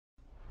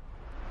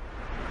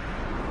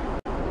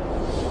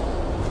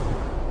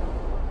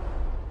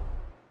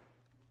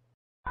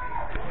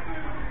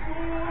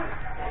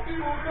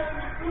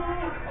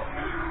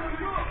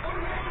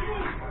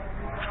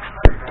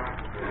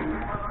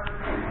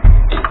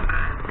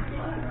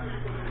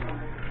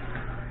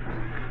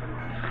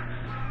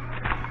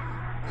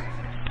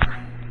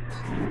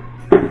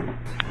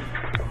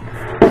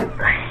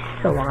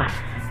Sa wakas,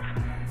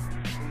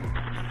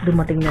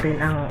 dumating na rin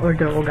ang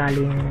order ko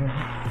galing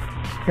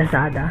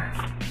Lazada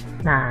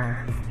na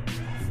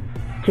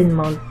chin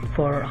mount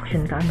for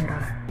action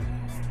camera.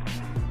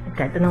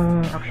 Kahit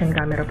anong action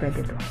camera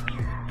pwede to.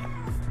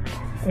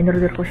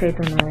 In-order ko siya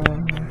ito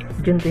noong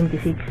June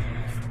 26.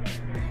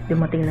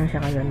 Dumating lang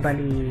siya ngayon.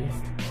 Bali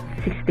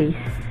 6 days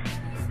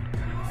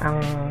ang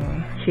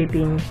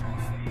shipping,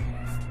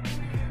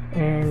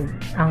 and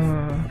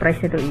ang price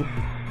nito is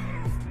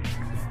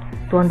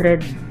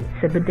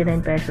 279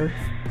 pesos.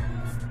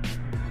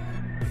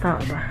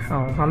 Tama ba?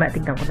 Mamaya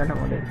tignan ko na lang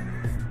ulit.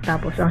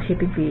 Tapos ang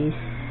shipping fee is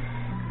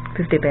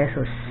 50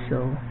 pesos.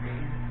 So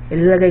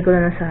ilalagay ko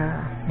na lang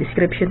sa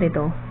description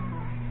nito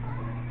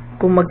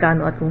kung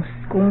magkano at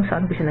kung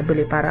saan ko siya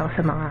nabili, para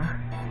sa mga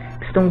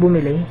gustong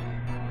bumili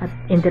at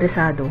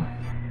interesado,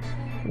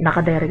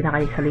 nakadirect na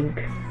kayo sa link.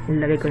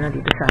 Ilalagay ko na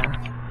dito sa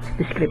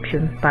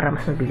description para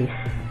mas mabilis.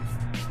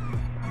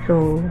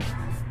 So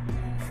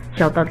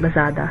shoutout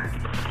Lazada,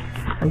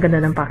 ang ganda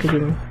ng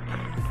packaging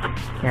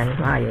yan,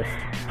 maayos.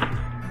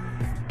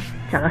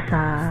 Tsaka sa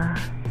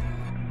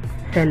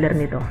seller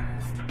nito,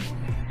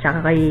 tsaka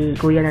kay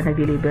kuya na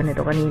nag-deliver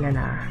nito kanina,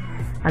 na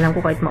alam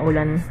ko kahit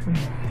maulan.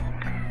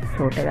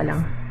 So teka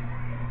lang,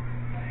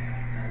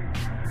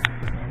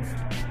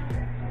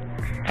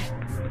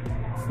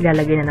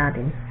 ilalagay na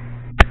natin.